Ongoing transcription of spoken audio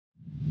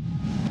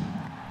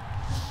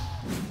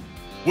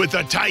With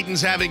the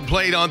Titans having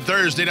played on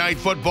Thursday Night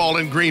Football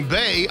in Green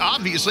Bay,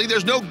 obviously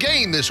there's no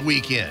game this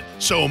weekend.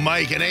 So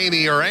Mike and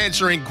Amy are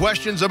answering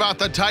questions about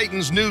the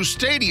Titans' new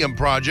stadium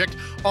project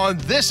on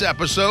this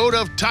episode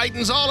of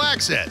Titans All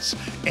Access.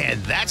 And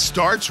that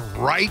starts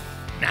right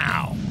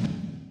now.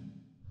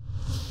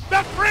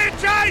 The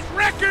franchise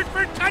record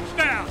for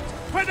touchdowns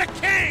for the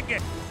King,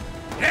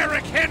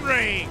 Derrick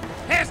Henry,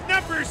 has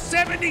number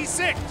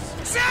 76.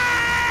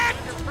 Sack!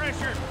 Under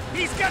pressure,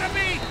 he's gonna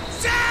be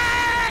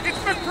sacked! It's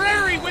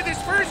McCrary with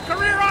his first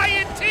career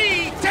INT.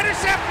 It's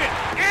intercepted.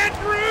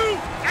 Andrew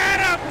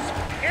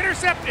Adams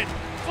intercepted.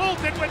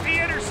 Fulton with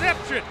the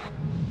interception.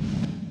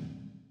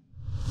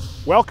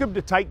 Welcome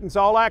to Titans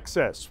All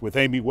Access with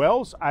Amie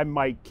Wells. I'm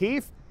Mike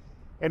Keith.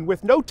 And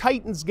with no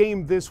Titans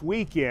game this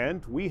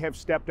weekend, we have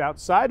stepped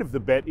outside of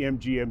the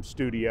BetMGM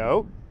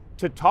studio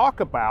to talk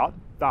about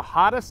the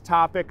hottest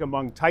topic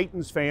among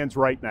Titans fans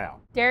right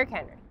now. Derrick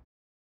Henry.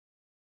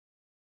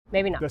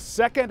 Maybe not. The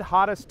second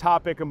hottest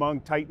topic among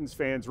Titans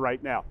fans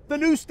right now. The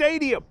new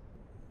stadium.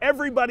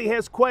 Everybody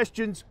has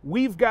questions.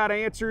 We've got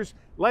answers.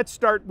 Let's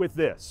start with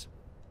this.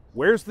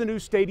 Where's the new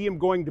stadium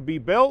going to be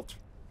built?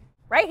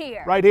 Right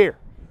here. Right here.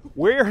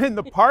 We're in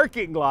the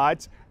parking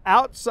lots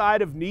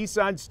outside of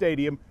Nissan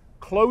Stadium,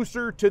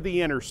 closer to the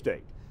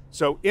interstate.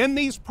 So in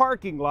these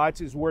parking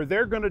lots is where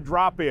they're going to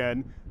drop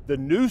in the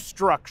new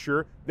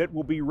structure that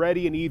will be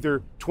ready in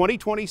either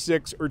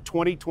 2026 or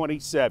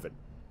 2027.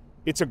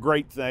 It's a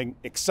great thing,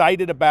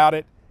 excited about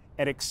it,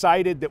 and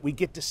excited that we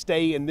get to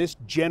stay in this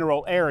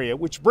general area,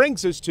 which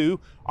brings us to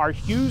our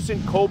Hughes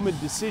and Coleman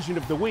decision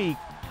of the week.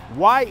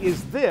 Why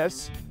is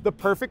this the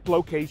perfect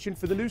location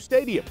for the new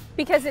stadium?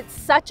 Because it's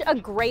such a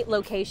great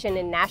location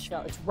in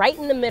Nashville. It's right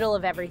in the middle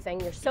of everything.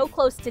 You're so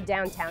close to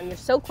downtown. You're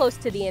so close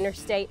to the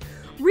interstate.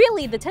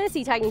 Really, the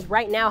Tennessee Titans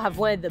right now have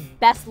one of the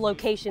best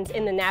locations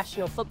in the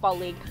National Football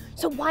League.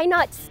 So why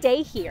not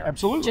stay here?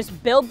 Absolutely.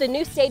 Just build the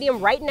new stadium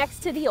right next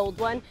to the old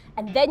one,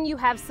 and then you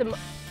have some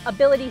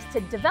abilities to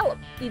develop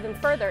even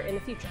further in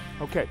the future.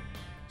 Okay,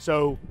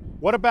 so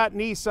what about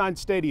Nissan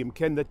Stadium?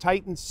 Can the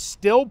Titans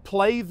still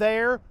play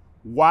there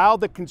while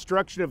the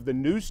construction of the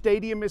new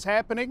stadium is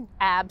happening?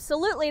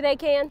 Absolutely they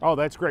can. Oh,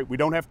 that's great. We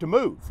don't have to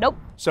move. Nope.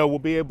 So we'll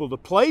be able to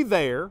play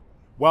there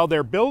while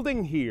they're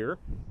building here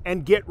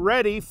and get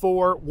ready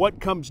for what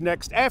comes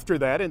next after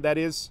that, and that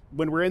is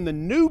when we're in the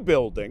new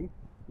building,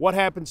 what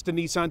happens to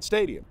Nissan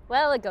Stadium?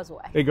 Well, it goes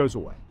away. It goes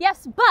away.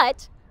 Yes,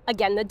 but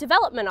again, the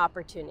development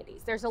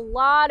opportunities. There's a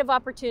lot of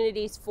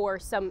opportunities for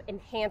some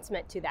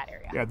enhancement to that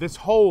area. Yeah, this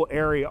whole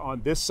area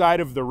on this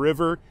side of the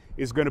river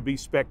is going to be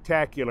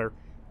spectacular.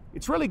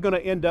 It's really going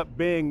to end up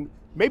being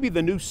maybe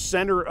the new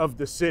center of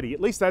the city.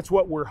 At least that's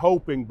what we're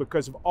hoping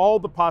because of all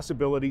the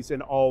possibilities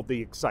and all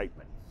the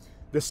excitement.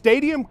 The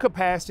stadium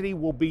capacity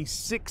will be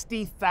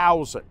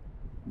 60,000.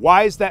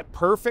 Why is that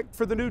perfect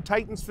for the new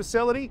Titans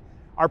facility?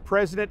 Our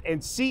president and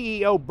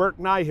CEO, Burke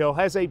Nihill,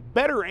 has a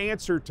better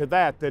answer to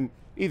that than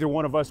either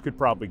one of us could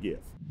probably give.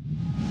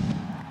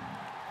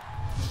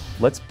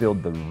 Let's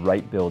build the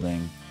right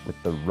building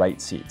with the right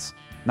seats,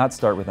 not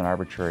start with an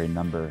arbitrary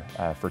number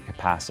for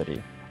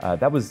capacity.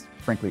 That was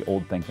frankly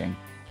old thinking.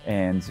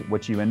 And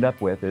what you end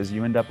up with is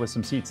you end up with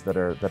some seats that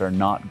are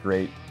not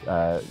great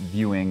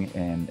viewing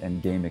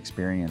and game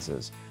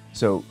experiences.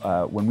 So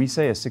when we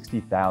say a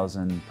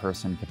 60,000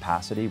 person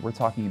capacity, we're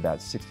talking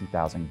about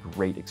 60,000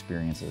 great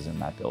experiences in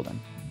that building.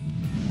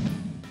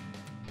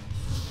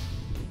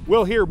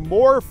 We'll hear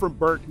more from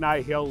Burke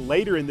Nihill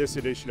later in this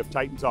edition of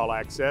Titans All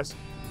Access.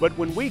 But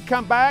when we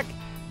come back,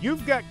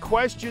 you've got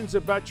questions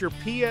about your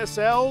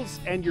PSLs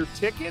and your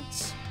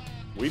tickets.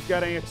 We've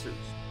got answers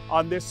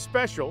on this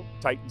special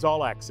Titans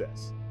All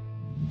Access.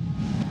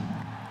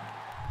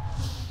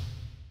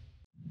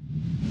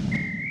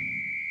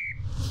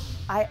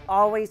 I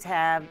always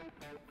have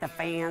the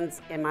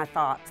fans in my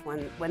thoughts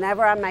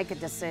whenever I make a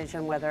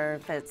decision, whether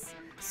if it's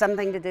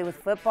something to do with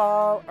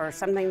football or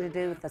something to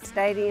do with the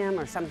stadium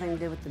or something to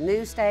do with the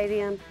new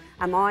stadium.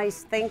 I'm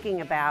always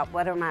thinking about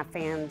what are my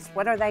fans,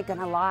 what are they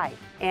gonna like?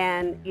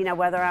 And you know,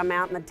 whether I'm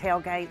out in the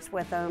tailgates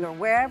with them or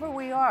wherever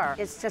we are,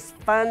 it's just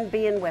fun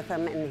being with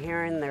them and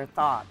hearing their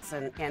thoughts,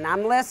 and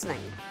I'm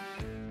listening.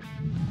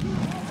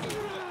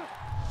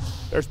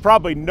 There's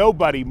probably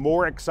nobody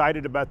more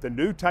excited about the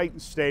new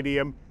Titans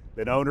Stadium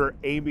than owner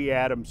Amy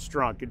Adams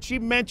Strunk. And she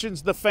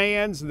mentions the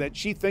fans and that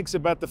she thinks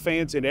about the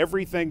fans in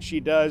everything she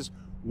does.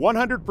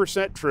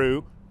 100%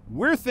 true.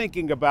 We're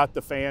thinking about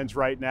the fans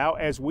right now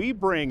as we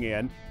bring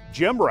in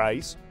Jim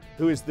Rice,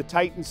 who is the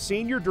Titans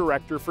Senior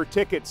Director for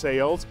Ticket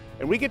Sales,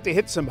 and we get to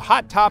hit some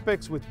hot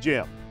topics with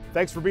Jim.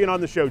 Thanks for being on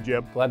the show,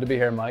 Jim. Glad to be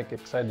here, Mike.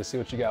 Excited to see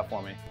what you got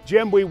for me.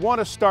 Jim, we want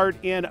to start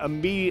in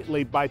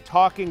immediately by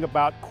talking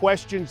about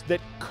questions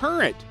that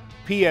current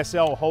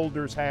PSL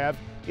holders have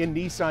in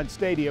Nissan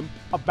Stadium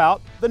about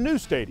the new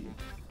stadium.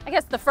 I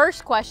guess the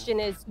first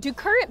question is, do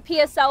current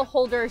PSL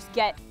holders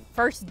get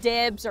first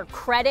dibs or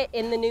credit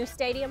in the new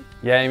stadium?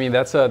 Yeah, Amy,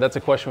 that's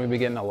a question we've been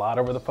getting a lot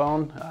over the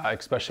phone,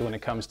 especially when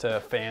it comes to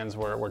fans.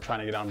 We're trying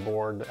to get on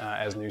board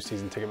as new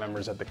season ticket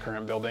members at the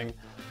current building.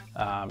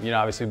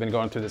 Obviously we've been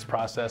going through this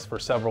process for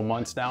several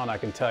months now, and I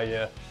can tell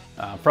you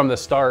from the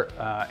start,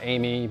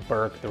 Amy,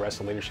 Burke, the rest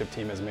of the leadership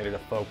team has made it a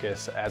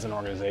focus as an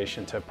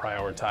organization to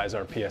prioritize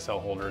our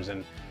PSL holders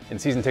and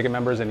season ticket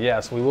members. And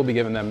yes, we will be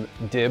giving them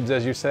dibs,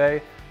 as you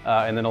say,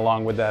 and then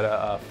along with that,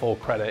 a full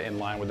credit in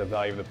line with the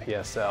value of the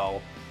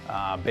PSL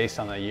based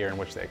on the year in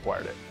which they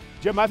acquired it.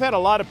 Jim, I've had a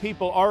lot of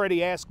people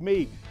already ask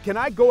me, can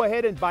I go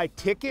ahead and buy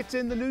tickets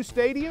in the new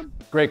stadium?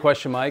 Great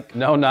question, Mike.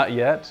 No, not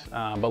yet.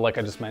 But like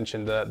I just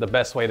mentioned, the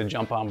best way to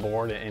jump on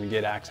board and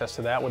get access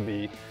to that would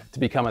be to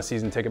become a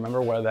season ticket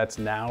member, whether that's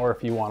now or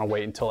if you want to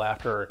wait until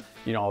after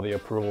all the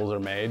approvals are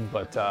made.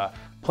 But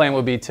plan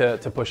would be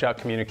to push out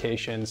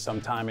communications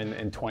sometime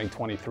in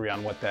 2023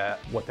 on what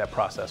that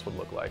process would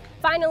look like.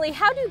 Finally,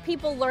 how do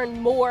people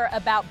learn more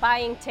about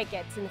buying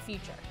tickets in the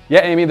future?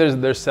 Yeah, Amy,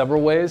 there's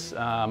several ways.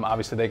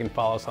 Obviously, they can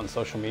follow us on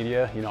social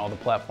media, all the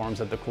platforms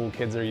that the cool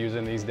kids are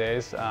using these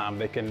days.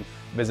 They can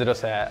visit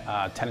us at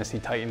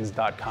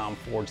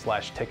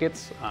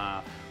TennesseeTitans.com/tickets,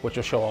 which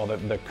will show all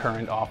the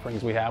current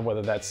offerings we have,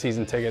 whether that's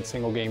season tickets,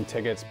 single game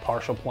tickets,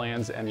 partial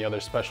plans, and the other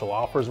special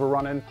offers we're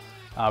running.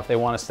 If they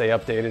want to stay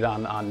updated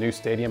on new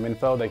stadium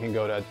info, they can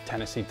go to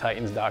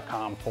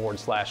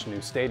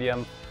TennesseeTitans.com/new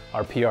stadium.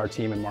 Our PR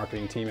team and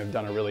marketing team have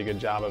done a really good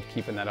job of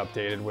keeping that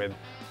updated with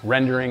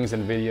renderings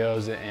and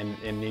videos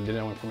and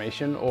need-to-know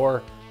information.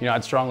 Or,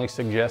 I'd strongly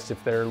suggest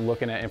if they're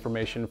looking at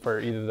information for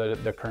either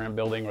the current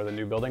building or the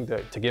new building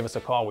to give us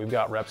a call. We've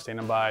got reps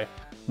standing by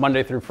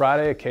Monday through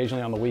Friday,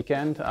 occasionally on the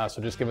weekend.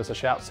 So just give us a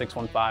shout,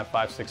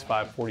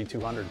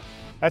 615-565-4200.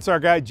 That's our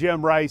guy,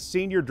 Jim Rice,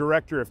 Senior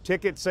Director of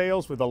Ticket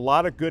Sales, with a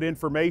lot of good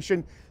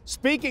information.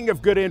 Speaking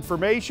of good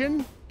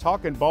information,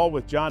 Talking Ball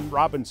with John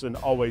Robinson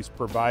always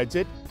provides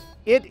it.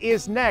 It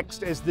is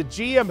next, as the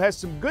GM has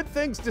some good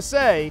things to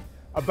say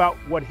about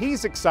what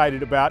he's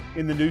excited about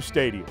in the new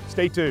stadium.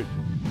 Stay tuned.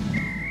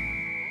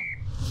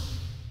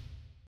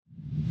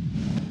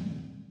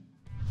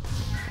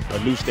 A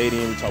new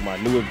stadium, we're talking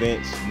about new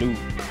events, new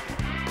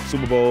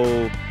Super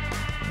Bowl,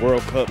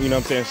 World Cup,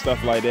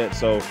 stuff like that.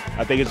 So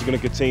I think it's going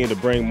to continue to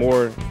bring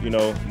more,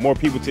 more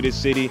people to this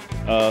city.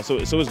 So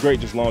it's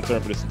great just long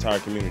term for this entire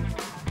community.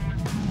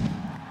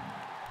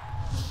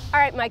 All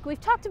right, Mike, we've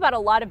talked about a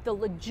lot of the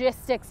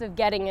logistics of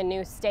getting a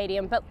new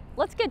stadium, but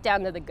let's get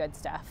down to the good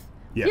stuff.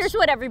 Yes. Here's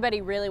what everybody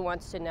really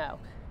wants to know.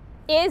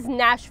 Is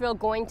Nashville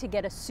going to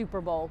get a Super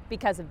Bowl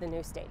because of the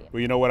new stadium?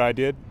 Well, you know what I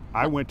did?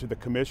 I went to the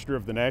commissioner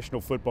of the National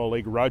Football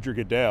League, Roger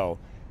Goodell,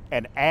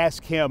 and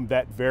asked him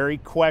that very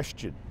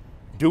question.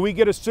 Do we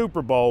get a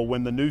Super Bowl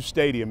when the new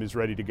stadium is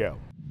ready to go?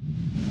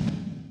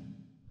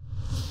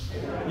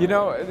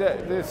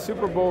 The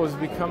Super Bowl has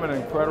become an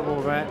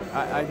incredible event.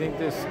 I think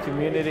this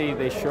community,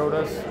 they showed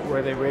us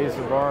where they raised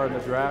the bar in the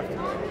draft.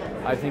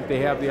 I think they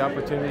have the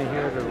opportunity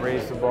here to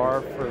raise the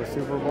bar for the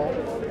Super Bowl.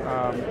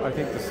 I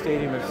think the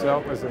stadium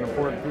itself is an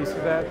important piece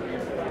of that,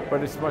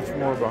 but it's much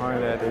more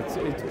behind that.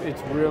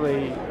 It's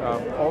really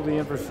all the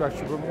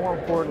infrastructure, but more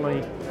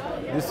importantly,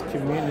 this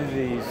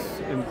community's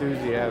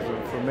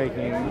enthusiasm for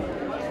making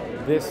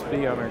this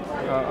be on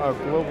a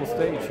global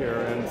stage here.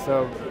 And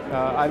so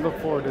I look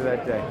forward to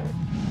that day.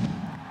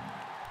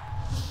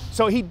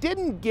 So he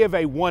didn't give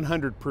a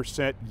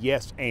 100%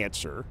 yes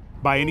answer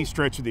by any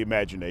stretch of the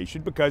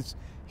imagination, because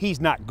he's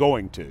not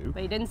going to.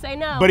 But he didn't say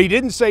no. But he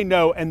didn't say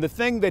no, and the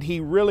thing that he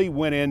really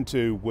went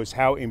into was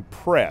how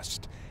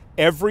impressed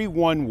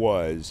everyone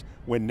was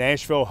when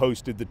Nashville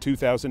hosted the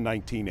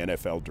 2019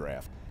 NFL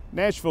Draft.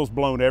 Nashville's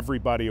blown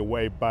everybody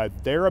away by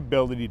their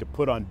ability to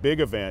put on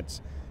big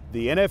events.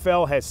 The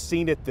NFL has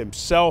seen it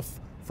themselves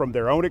from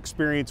their own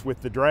experience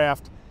with the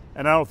draft,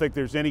 and I don't think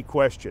there's any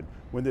question.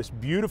 When this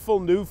beautiful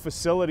new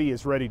facility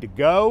is ready to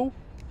go,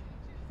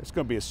 it's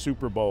going to be a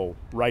Super Bowl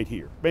right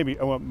here. Maybe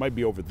it might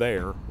be over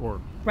there or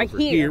right over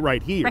here.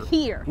 Right here. Right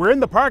here. We're in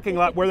the parking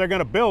lot where they're going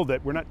to build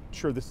it. We're not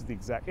sure this is the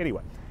exact.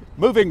 Anyway,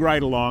 moving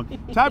right along.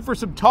 Time for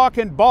some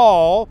Talking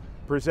Ball,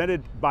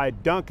 presented by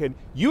Duncan.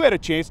 You had a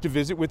chance to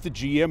visit with the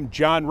GM,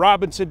 John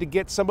Robinson, to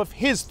get some of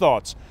his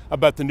thoughts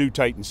about the new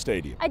Titan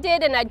Stadium. I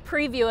did, and I'd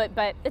preview it,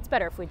 but it's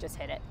better if we just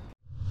hit it.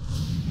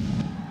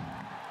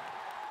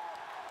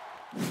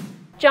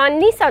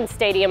 John, Nissan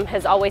Stadium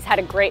has always had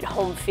a great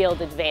home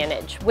field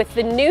advantage. With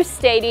the new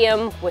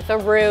stadium, with a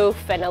roof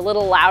and a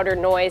little louder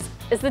noise,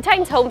 is the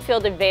Titans' home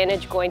field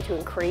advantage going to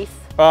increase?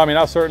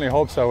 I certainly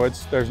hope so.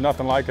 There's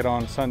nothing like it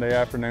on Sunday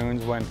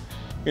afternoons when,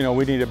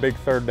 we need a big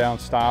third down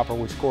stop or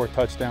we score a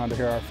touchdown to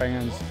hear our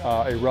fans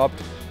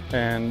erupt.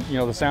 And,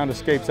 the sound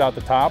escapes out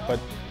the top, but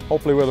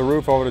hopefully with a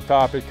roof over the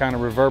top, it kind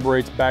of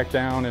reverberates back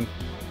down and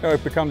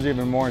it becomes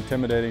even more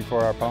intimidating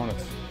for our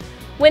opponents.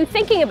 When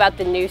thinking about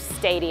the new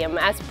stadium,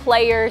 as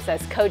players,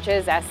 as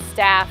coaches, as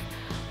staff,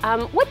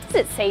 what does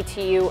it say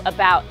to you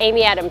about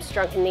Amy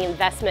Adams-Strunk and the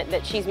investment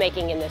that she's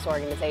making in this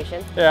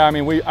organization? Yeah,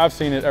 I've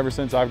seen it ever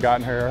since I've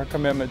gotten here. Her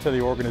commitment to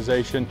the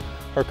organization,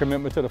 her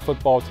commitment to the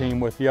football team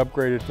with the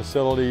upgraded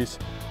facilities,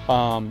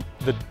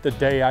 the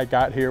day I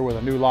got here with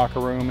a new locker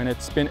room, and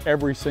it's been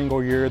every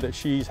single year that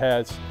she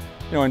has,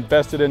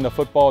 invested in the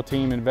football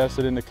team,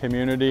 invested in the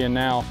community, and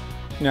now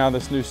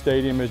this new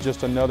stadium is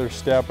just another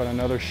step and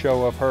another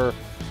show of her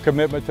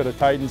commitment to the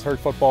Titans, her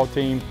football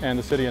team, and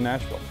the city of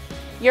Nashville.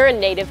 You're a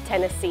native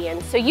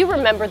Tennessean, so you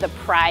remember the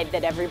pride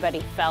that everybody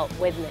felt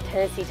when the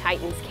Tennessee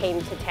Titans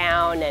came to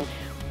town and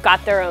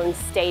got their own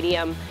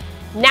stadium.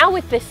 Now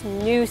with this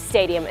new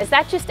stadium, is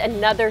that just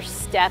another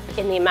step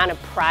in the amount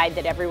of pride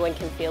that everyone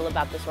can feel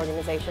about this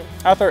organization?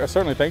 I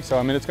certainly think so.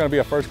 I mean, it's going to be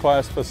a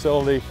first-class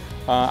facility.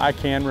 I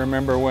can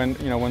remember when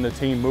the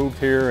team moved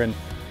here, and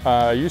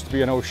it used to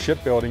be an old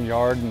shipbuilding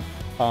yard,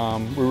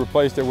 and we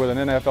replaced it with an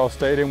NFL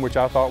stadium, which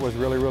I thought was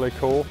really, really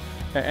cool.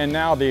 And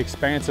now the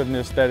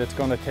expansiveness that it's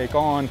going to take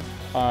on,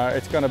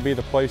 it's going to be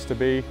the place to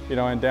be,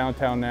 in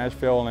downtown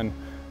Nashville, and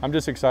I'm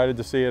just excited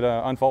to see it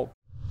unfold.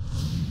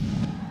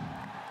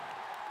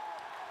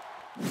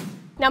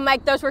 Now,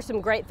 Mike, those were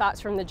some great thoughts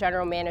from the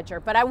general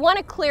manager, but I want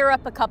to clear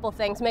up a couple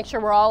things, make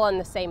sure we're all on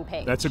the same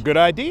page. That's a good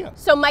idea.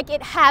 So, Mike,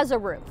 it has a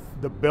roof.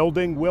 The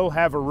building will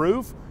have a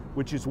roof,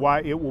 which is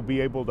why it will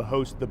be able to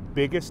host the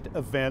biggest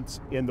events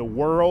in the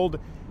world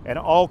and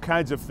all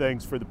kinds of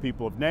things for the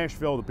people of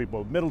Nashville, the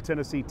people of Middle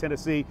Tennessee,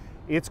 Tennessee.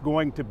 It's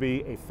going to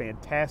be a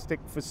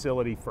fantastic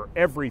facility for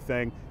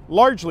everything,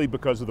 largely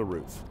because of the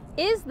roof.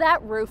 Is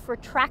that roof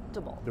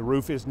retractable? The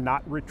roof is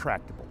not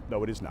retractable.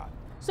 No, it is not.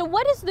 So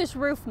what is this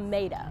roof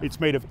made of? It's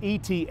made of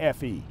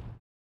ETFE.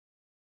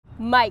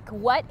 Mike,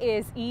 what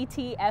is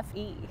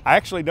ETFE? I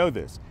actually know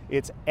this.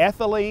 It's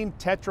ethylene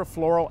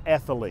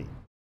tetrafluoroethylene.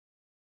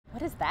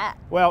 What is that?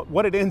 Well,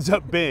 what it ends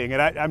up being,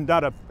 and I'm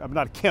not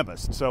a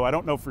chemist, so I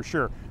don't know for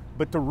sure,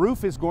 but the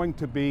roof is going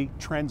to be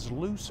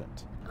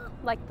translucent.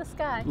 Like the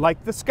sky.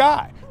 Like the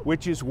sky,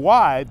 which is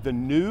why the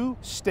new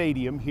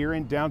stadium here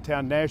in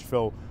downtown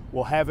Nashville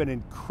will have an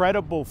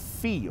incredible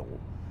feel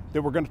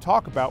that we're going to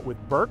talk about with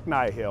Burke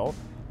Nihill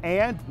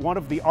and one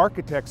of the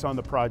architects on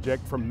the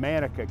project from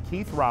Manica,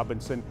 Keith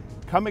Robinson,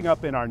 coming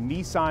up in our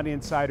Nissan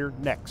Insider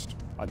next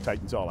on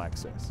Titans All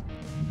Access.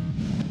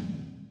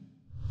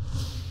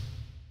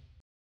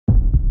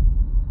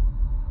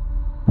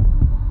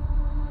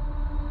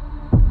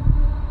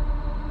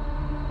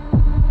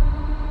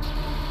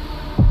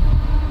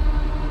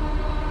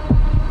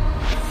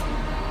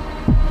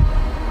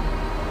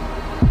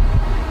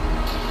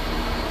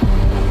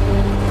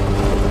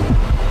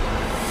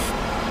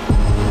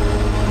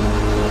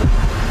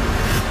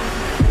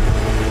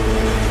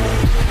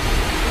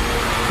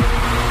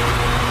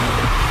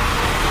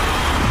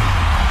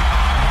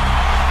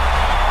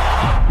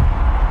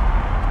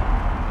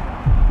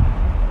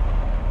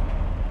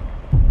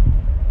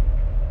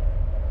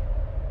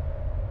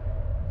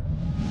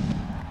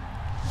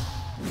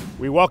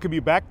 We welcome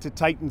you back to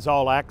Titans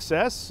All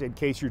Access. In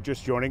case you're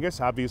just joining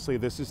us, obviously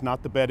this is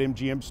not the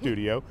BetMGM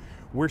studio.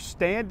 We're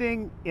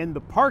standing in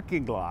the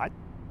parking lot,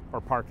 or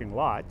parking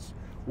lots,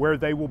 where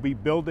they will be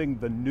building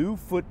the new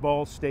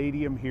football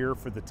stadium here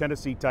for the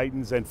Tennessee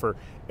Titans and for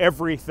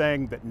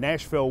everything that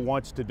Nashville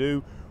wants to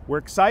do. We're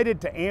excited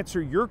to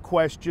answer your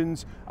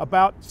questions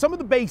about some of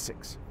the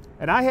basics.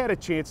 And I had a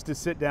chance to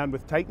sit down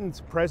with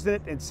Titans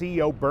President and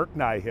CEO Burke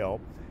Nihill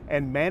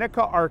and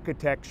Manica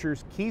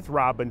Architecture's Keith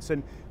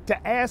Robinson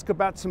to ask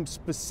about some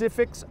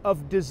specifics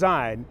of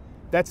design.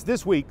 That's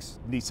this week's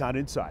Nissan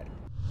Insider.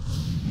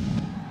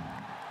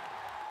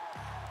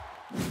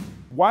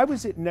 Why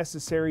was it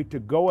necessary to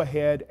go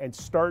ahead and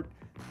start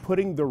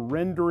putting the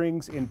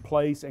renderings in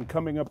place and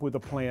coming up with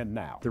a plan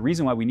now? The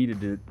reason why we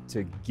needed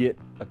to get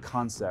a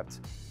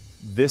concept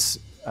this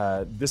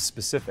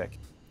specific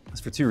is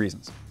for two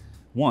reasons.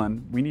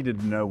 One, we needed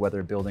to know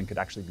whether a building could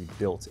actually be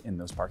built in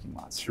those parking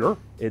lots. Sure.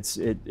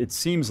 It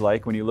seems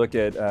like when you look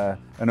at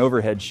an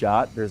overhead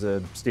shot, there's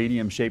a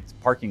stadium-shaped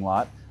parking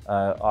lot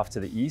off to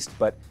the east,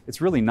 but it's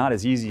really not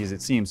as easy as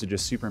it seems to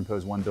just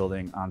superimpose one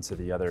building onto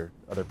the other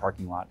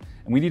parking lot.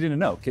 And we needed to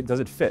know, does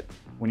it fit?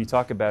 When you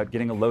talk about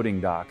getting a loading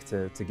dock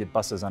to get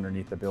buses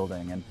underneath the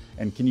building,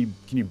 and can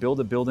you build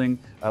a building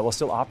while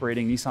still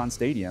operating Nissan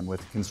Stadium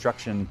with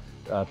construction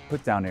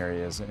put-down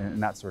areas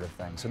and that sort of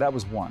thing? So that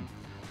was one.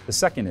 The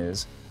second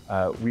is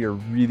we are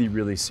really,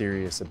 really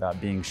serious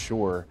about being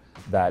sure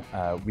that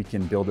we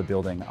can build a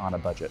building on a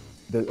budget.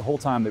 The whole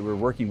time that we were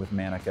working with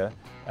Manica,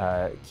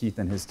 Keith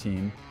and his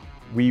team,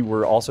 we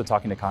were also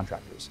talking to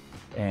contractors.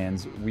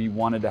 And we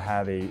wanted to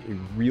have a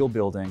real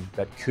building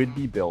that could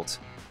be built.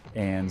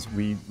 And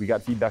we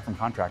got feedback from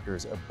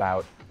contractors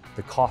about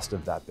the cost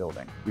of that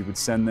building. We would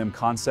send them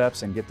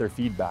concepts and get their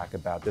feedback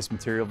about this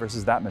material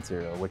versus that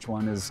material, which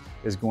one is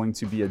going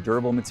to be a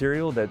durable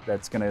material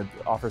that's going to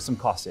offer some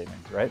cost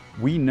savings, right?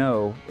 We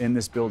know in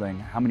this building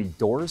how many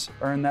doors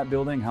are in that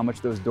building, how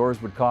much those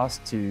doors would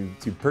cost to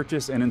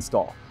purchase and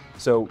install.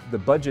 So the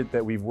budget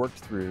that we've worked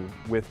through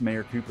with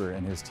Mayor Cooper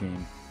and his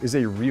team is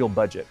a real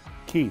budget.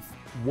 Keith,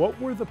 what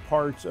were the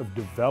parts of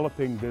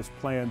developing this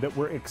plan that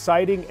were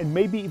exciting and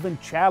maybe even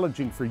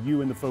challenging for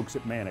you and the folks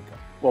at Manica?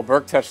 Well,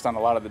 Burke touched on a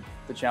lot of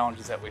the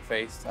challenges that we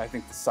faced. I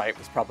think the site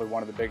was probably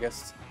one of the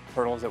biggest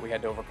hurdles that we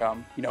had to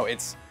overcome. You know,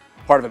 it's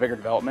part of a bigger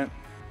development,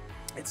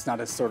 it's not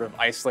a sort of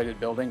isolated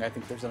building. I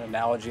think there's an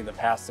analogy in the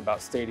past about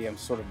stadiums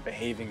sort of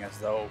behaving as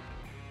though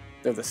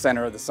they're the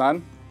center of the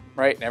sun,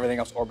 right? And everything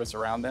else orbits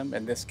around them.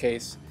 In this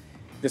case,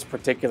 this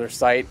particular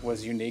site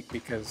was unique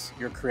because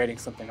you're creating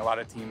something a lot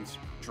of teams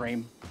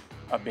dream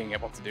of being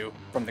able to do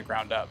from the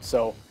ground up.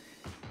 So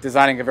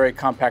designing a very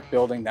compact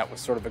building that was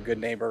sort of a good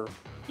neighbor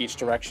each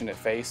direction it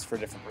faced for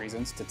different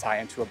reasons to tie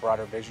into a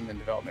broader vision and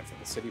development for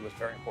the city was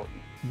very important.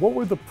 What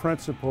were the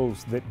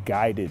principles that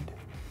guided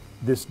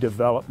this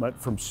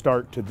development from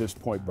start to this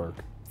point,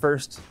 Burke?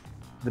 First,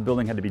 the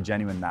building had to be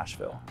genuine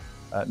Nashville.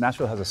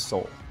 Nashville has a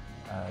soul.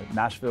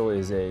 Nashville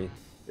is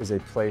a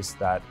place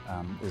that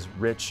is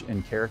rich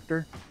in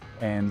character,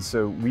 and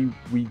so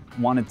we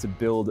wanted to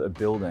build a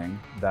building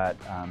that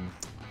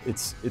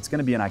it's going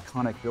to be an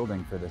iconic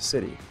building for the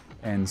city,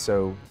 and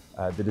so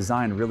the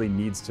design really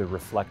needs to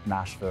reflect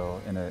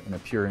Nashville in a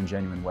pure and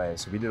genuine way.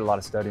 So we did a lot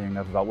of studying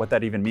about what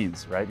that even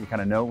means, right? You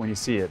kind of know when you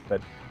see it,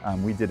 but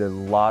we did a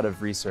lot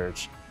of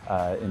research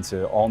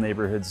into all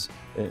neighborhoods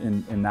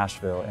in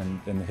Nashville and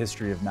the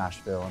history of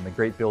Nashville and the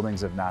great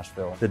buildings of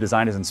Nashville. The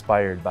design is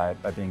inspired by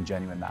being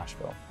genuine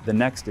Nashville. The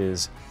next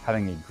is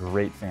having a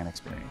great fan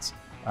experience.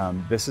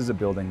 This is a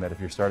building that if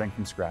you're starting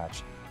from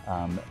scratch,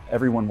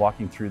 everyone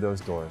walking through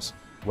those doors,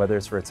 whether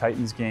it's for a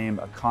Titans game,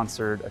 a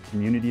concert, a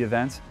community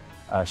event,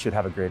 should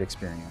have a great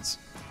experience.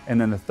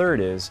 And then the third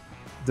is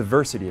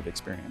diversity of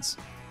experience.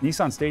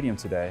 Nissan Stadium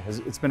today,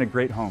 it's been a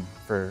great home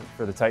for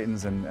the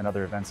Titans and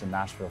other events in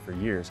Nashville for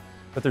years,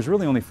 but there's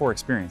really only 4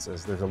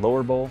 experiences. There's a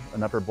lower bowl,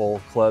 an upper bowl,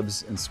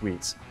 clubs, and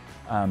suites.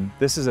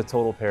 This is a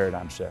total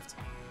paradigm shift.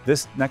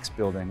 This next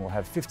building will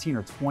have 15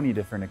 or 20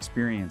 different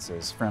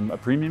experiences, from a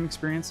premium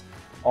experience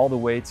all the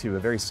way to a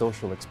very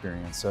social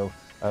experience. So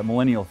a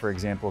millennial, for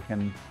example,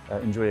 can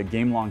enjoy a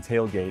game-long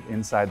tailgate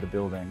inside the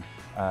building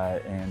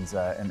and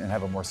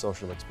have a more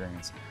social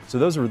experience. So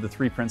those were the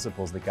 3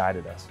 principles that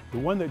guided us. The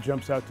one that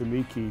jumps out to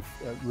me, Keith,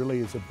 really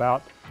is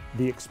about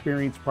the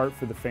experience part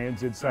for the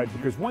fans inside,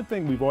 because one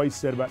thing we've always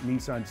said about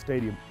Nissan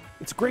Stadium,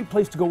 it's a great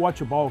place to go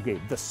watch a ball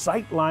game. The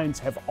sight lines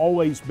have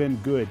always been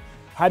good.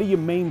 How do you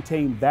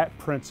maintain that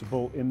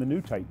principle in the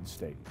new Titans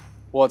Stadium?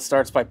 Well, it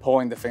starts by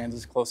pulling the fans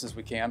as close as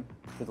we can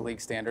to the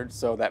league standards.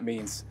 So that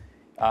means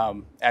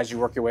as you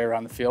work your way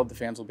around the field, the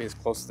fans will be as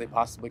close as they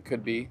possibly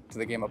could be to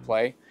the game of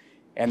play.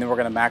 And then we're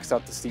going to max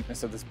out the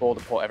steepness of this bowl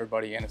to pull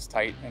everybody in as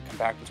tight and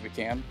compact as we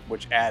can,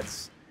 which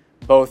adds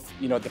both,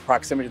 the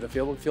proximity to the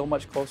field will feel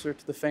much closer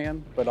to the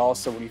fan, but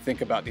also when you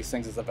think about these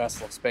things as a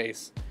vessel of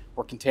space,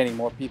 we're containing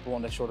more people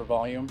in a shorter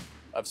volume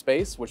of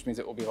space, which means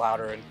it will be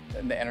louder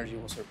and the energy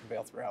will sort of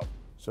prevail throughout.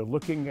 So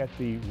looking at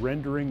the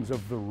renderings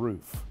of the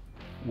roof,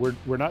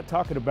 we're not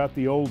talking about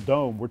the old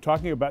dome. We're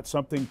talking about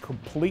something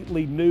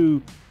completely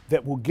new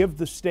that will give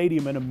the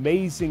stadium an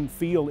amazing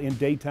feel in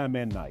daytime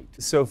and night.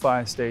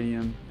 SoFi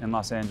Stadium in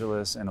Los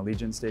Angeles and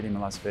Allegiant Stadium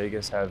in Las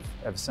Vegas have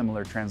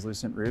similar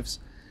translucent roofs.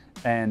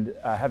 And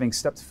having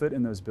stepped foot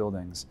in those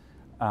buildings,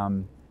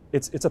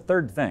 it's a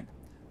third thing.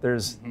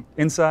 There's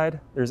inside,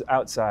 there's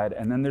outside,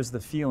 and then there's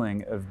the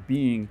feeling of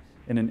being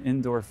in an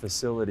indoor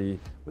facility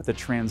with a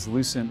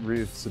translucent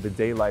roof so the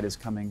daylight is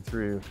coming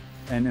through.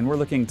 And we're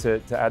looking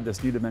to add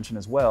this new dimension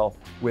as well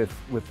with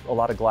a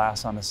lot of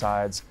glass on the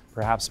sides,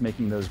 perhaps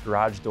making those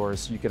garage doors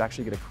so you could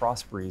actually get a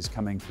cross breeze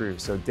coming through.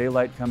 So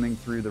daylight coming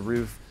through the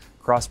roof,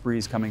 cross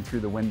breeze coming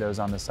through the windows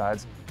on the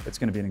sides. It's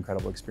going to be an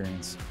incredible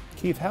experience.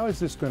 Keith, how is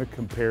this going to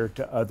compare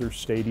to other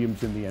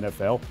stadiums in the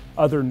NFL,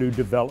 other new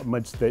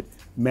developments that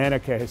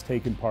Manica has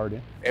taken part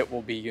in? It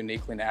will be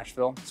uniquely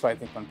Nashville. So I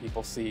think when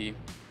people see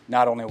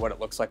not only what it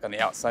looks like on the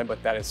outside,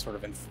 but that is sort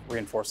of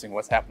reinforcing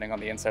what's happening on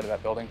the inside of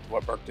that building, to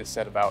what Burke just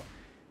said about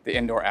the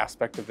indoor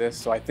aspect of this.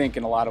 So I think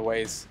in a lot of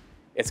ways,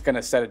 it's going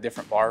to set a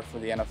different bar for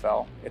the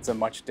NFL. It's a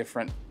much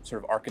different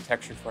sort of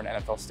architecture for an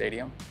NFL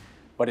stadium,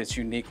 but it's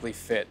uniquely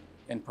fit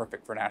and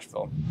perfect for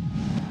Nashville.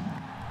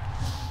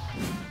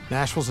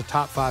 Nashville's a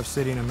top 5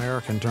 city in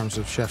America in terms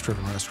of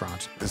chef-driven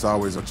restaurants. It's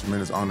always a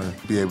tremendous honor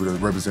to be able to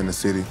represent the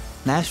city.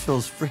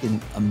 Nashville's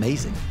freaking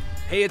amazing.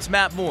 Hey, it's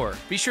Matt Moore.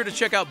 Be sure to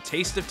check out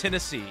Taste of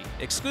Tennessee,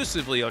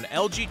 exclusively on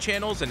LG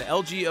channels and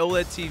LG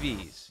OLED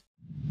TVs.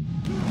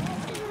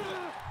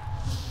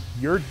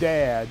 Your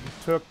dad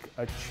took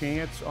a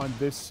chance on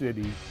this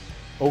city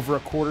over a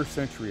quarter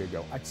century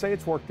ago. I'd say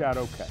it's worked out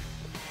okay.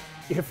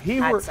 If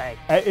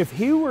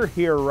he were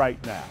here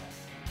right now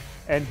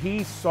and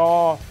he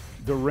saw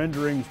the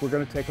renderings we're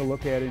going to take a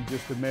look at in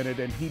just a minute,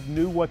 and he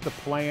knew what the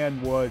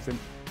plan was and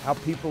how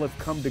people have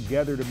come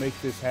together to make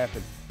this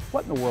happen,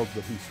 what in the world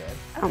would he say?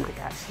 Oh my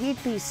gosh,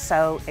 he'd be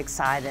so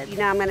excited.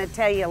 I'm going to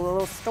tell you a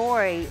little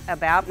story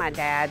about my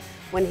dad.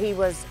 When he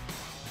was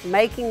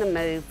making the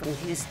move from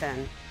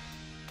Houston,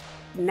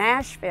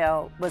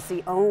 Nashville was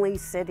the only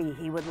city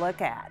he would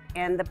look at.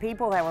 And the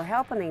people that were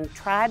helping him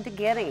tried to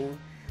get him,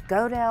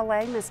 go to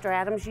LA, Mr.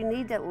 Adams, you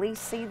need to at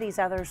least see these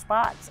other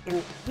spots.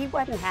 And he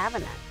wasn't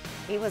having it.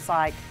 He was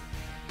like,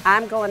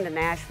 I'm going to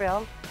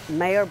Nashville.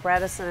 Mayor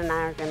Bredesen and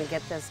I are going to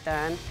get this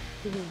done.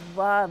 He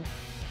loved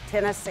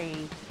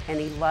Tennessee and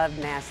he loved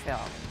Nashville.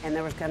 And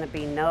there was going to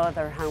be no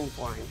other home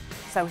for him.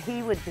 So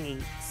he would be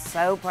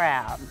so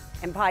proud,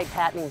 and probably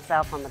patting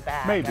himself on the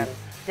back. Maybe. And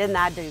didn't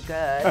I do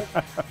good?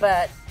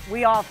 But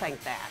we all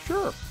think that.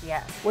 Sure.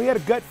 Yes. Well, he had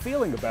a gut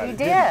feeling about He it.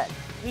 did.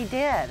 He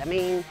did. I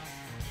mean,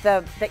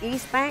 the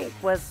East Bank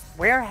was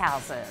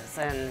warehouses,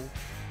 and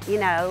you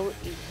know,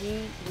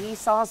 he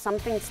saw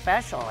something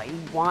special. He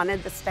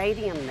wanted the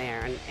stadium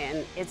there,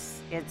 and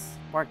it's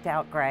worked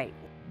out great.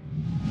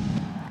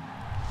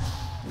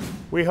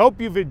 We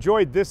hope you've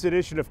enjoyed this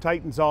edition of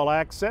Titans All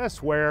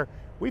Access, where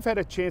we've had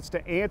a chance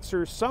to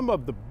answer some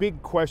of the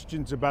big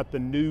questions about the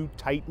new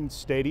Titans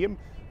Stadium,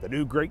 the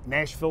new great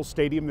Nashville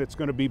Stadium that's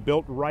going to be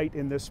built right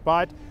in this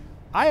spot.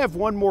 I have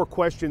one more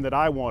question that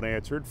I want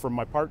answered from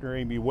my partner,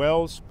 Amie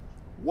Wells.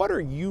 What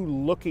are you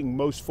looking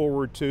most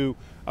forward to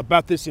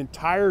about this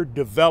entire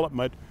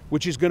development,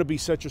 which is going to be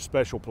such a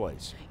special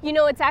place? You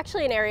know, it's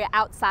actually an area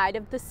outside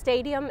of the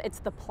stadium. It's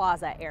the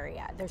plaza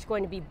area. There's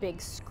going to be big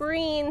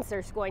screens.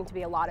 There's going to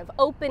be a lot of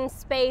open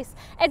space.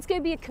 It's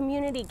going to be a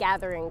community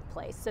gathering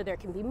place. So there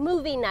can be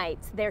movie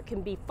nights, there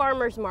can be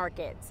farmers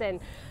markets, and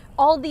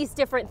all these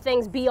different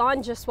things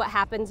beyond just what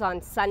happens on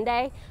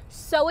Sunday.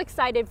 So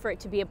excited for it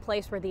to be a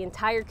place where the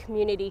entire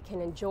community can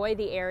enjoy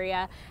the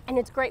area, and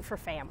it's great for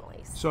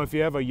families. So if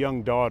you have a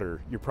young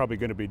daughter, you're probably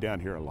going to be down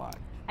here a lot.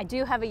 I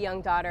do have a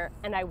young daughter,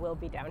 and I will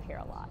be down here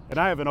a lot. And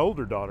I have an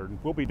older daughter, and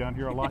we'll be down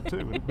here a lot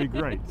too. It'd be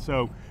great.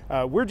 So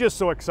we're just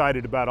so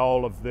excited about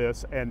all of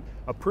this and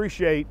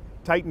appreciate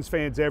Titans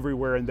fans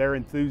everywhere and their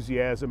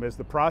enthusiasm as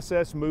the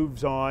process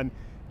moves on.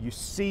 You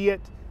see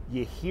it,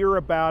 you hear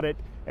about it,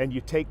 and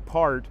you take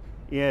part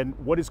in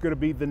what is going to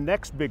be the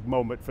next big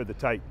moment for the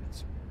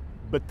Titans.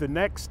 But the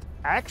next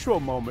actual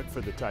moment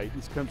for the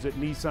Titans comes at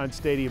Nissan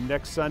Stadium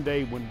next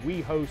Sunday when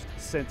we host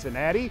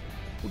Cincinnati.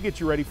 We'll get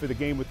you ready for the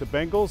game with the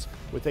Bengals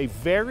with a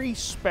very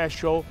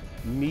special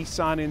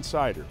Nissan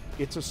Insider.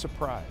 It's a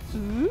surprise.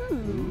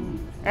 Ooh.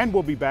 And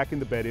we'll be back in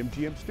the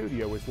BetMGM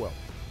studio as well.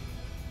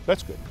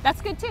 That's good.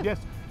 That's good too. Yes.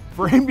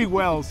 For Amie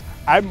Wells,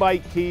 I'm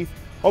Mike Keith.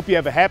 Hope you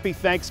have a happy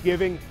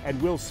Thanksgiving,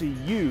 and we'll see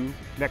you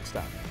next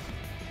time.